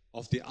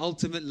of the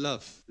ultimate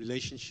love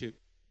relationship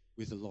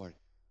with the Lord.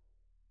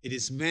 It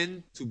is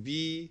meant to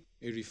be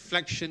a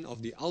reflection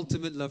of the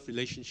ultimate love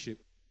relationship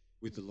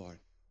with the Lord.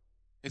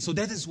 And so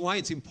that is why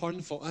it's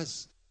important for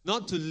us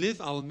not to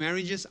live our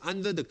marriages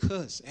under the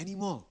curse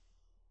anymore,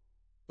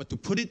 but to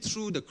put it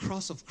through the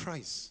cross of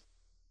Christ,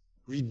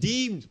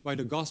 redeemed by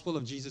the gospel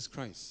of Jesus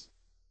Christ,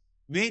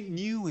 made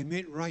new and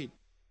made right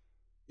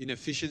in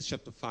Ephesians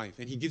chapter 5.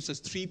 And he gives us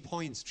 3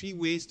 points, 3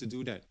 ways to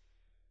do that.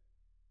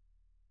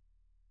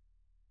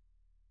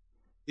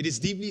 It is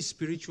deeply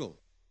spiritual.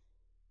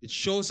 It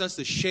shows us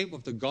the shape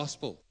of the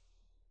gospel,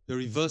 the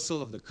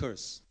reversal of the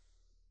curse.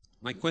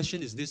 My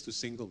question is this to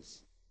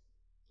singles.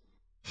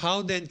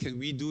 How then can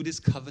we do this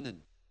covenant?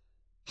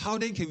 How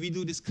then can we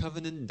do this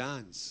covenant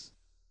dance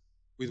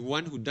with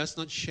one who does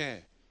not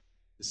share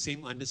the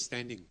same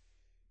understanding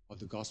of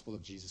the gospel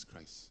of Jesus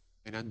Christ,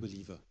 an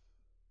unbeliever?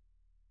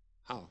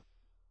 How?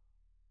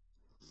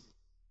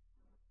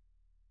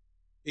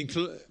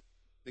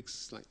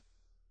 Next slide.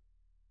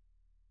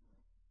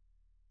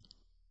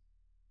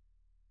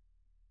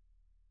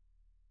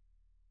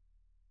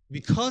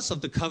 Because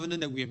of the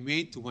covenant that we have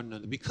made to one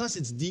another, because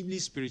it's deeply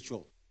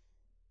spiritual,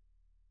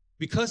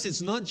 because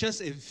it's not just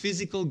a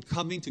physical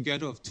coming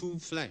together of two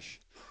flesh,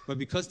 but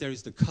because there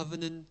is the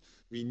covenant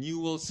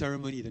renewal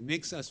ceremony that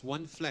makes us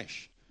one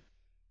flesh.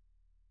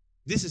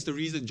 This is the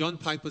reason John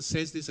Piper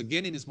says this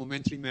again in his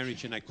Momentary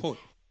Marriage, and I quote,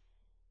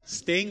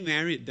 "Staying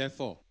married,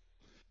 therefore,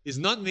 is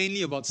not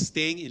mainly about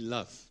staying in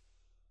love."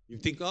 You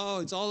think, oh,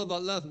 it's all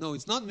about love. No,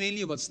 it's not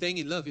mainly about staying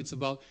in love. It's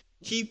about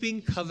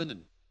keeping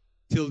covenant.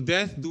 Till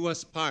death do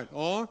us part,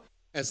 or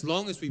as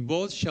long as we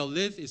both shall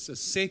live, is a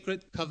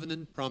sacred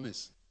covenant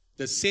promise.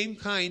 The same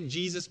kind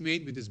Jesus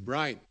made with his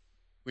bride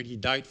when he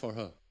died for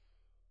her.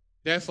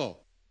 Therefore,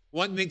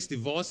 what makes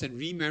divorce and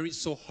remarriage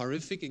so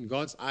horrific in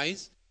God's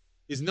eyes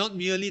is not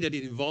merely that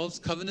it involves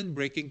covenant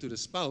breaking to the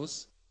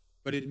spouse,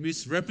 but it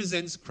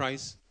misrepresents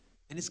Christ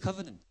and his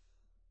covenant.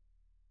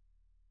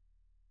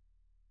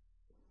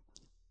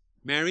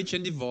 Marriage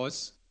and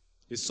divorce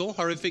is so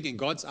horrific in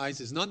God's eyes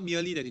is not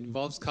merely that it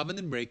involves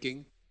covenant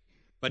breaking,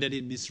 but that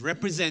it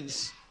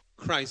misrepresents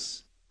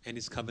Christ and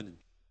his covenant.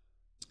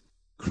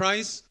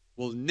 Christ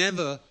will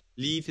never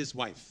leave his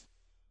wife,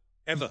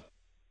 ever.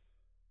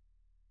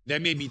 There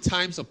may be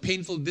times of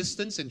painful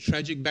distance and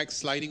tragic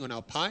backsliding on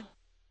our part,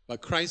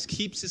 but Christ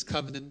keeps his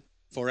covenant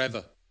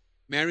forever.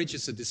 Marriage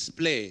is a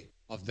display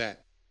of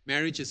that.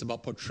 Marriage is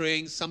about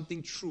portraying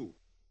something true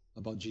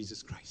about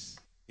Jesus Christ.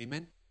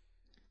 Amen?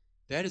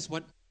 That is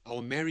what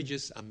our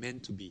marriages are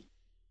meant to be.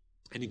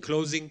 And in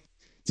closing,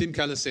 Tim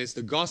Keller says,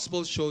 the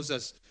gospel shows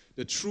us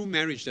the true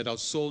marriage that our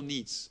soul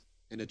needs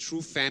and the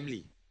true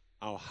family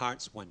our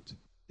hearts want.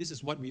 This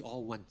is what we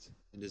all want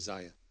and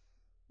desire.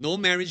 No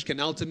marriage can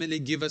ultimately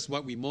give us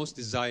what we most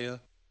desire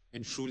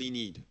and truly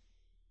need.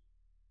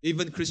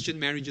 Even Christian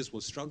marriages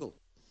will struggle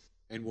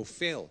and will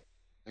fail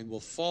and will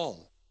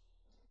fall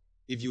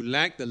if you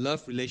lack the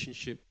love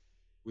relationship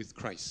with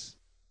Christ.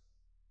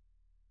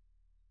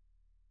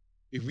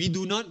 If we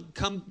do not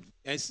come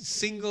as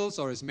singles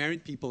or as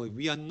married people, if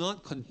we are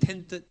not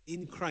contented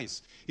in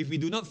Christ, if we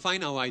do not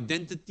find our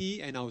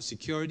identity and our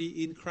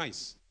security in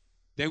Christ,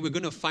 then we're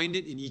going to find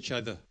it in each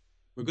other.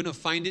 We're going to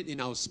find it in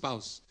our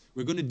spouse.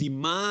 We're going to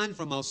demand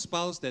from our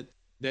spouse that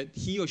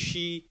he or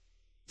she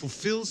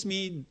fulfills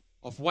me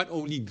of what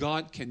only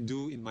God can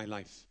do in my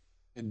life.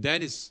 And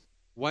that is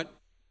what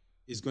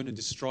is going to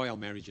destroy our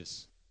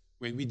marriages.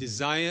 When we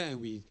desire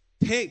and we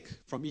take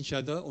from each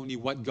other only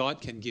what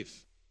God can give.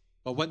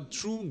 But what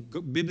true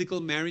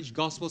biblical marriage,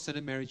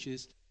 gospel-centered marriage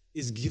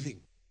is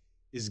giving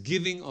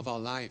of our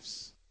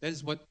lives, That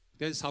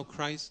is how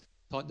Christ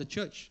taught the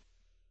church.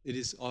 It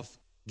is of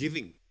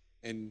giving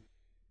and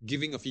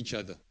giving of each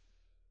other.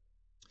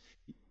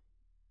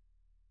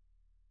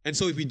 And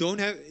so if we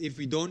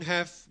don't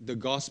have the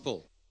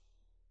gospel,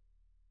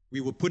 we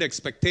will put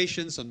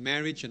expectations on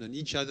marriage and on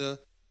each other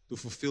to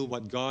fulfill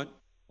what God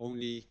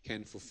only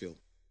can fulfill.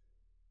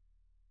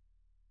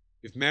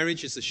 If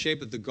marriage is the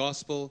shape of the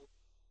gospel,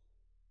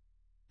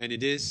 and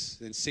it is,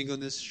 then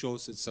singleness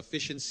shows its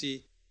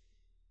sufficiency.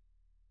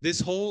 This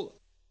whole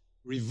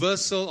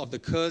reversal of the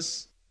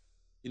curse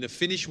in the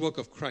finished work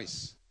of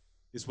Christ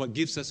is what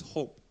gives us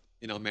hope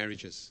in our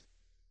marriages.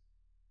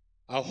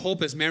 Our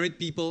hope as married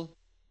people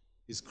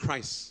is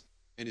Christ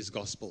and His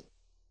gospel,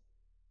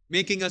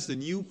 making us the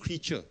new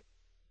creature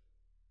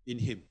in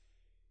Him,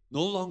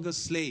 no longer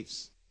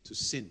slaves to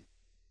sin,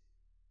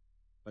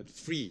 but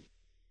free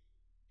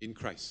in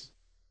Christ.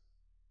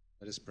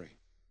 Let us pray.